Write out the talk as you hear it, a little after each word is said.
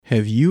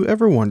Have you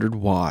ever wondered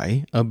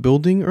why a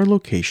building or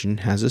location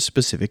has a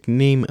specific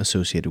name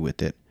associated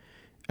with it?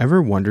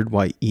 Ever wondered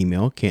why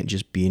email can't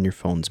just be in your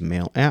phone's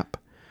mail app?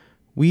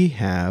 We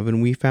have, and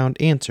we found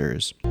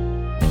answers.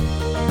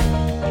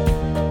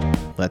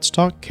 Let's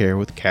Talk Care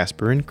with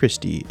Casper and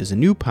Christy is a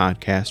new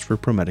podcast for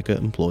ProMedica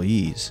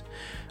employees.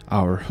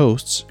 Our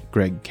hosts,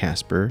 Greg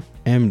Casper,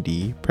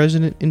 MD,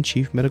 President and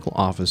Chief Medical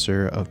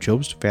Officer of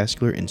Jobst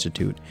Vascular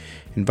Institute,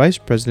 and Vice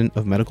President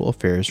of Medical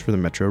Affairs for the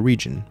Metro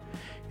Region,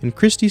 and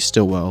Christy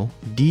Stillwell,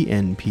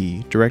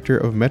 DNP, Director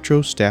of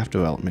Metro Staff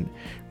Development,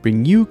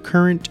 bring you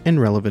current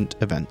and relevant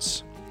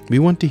events. We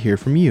want to hear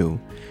from you.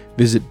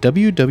 Visit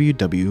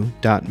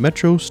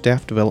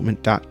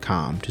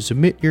www.metrostaffdevelopment.com to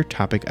submit your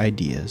topic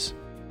ideas.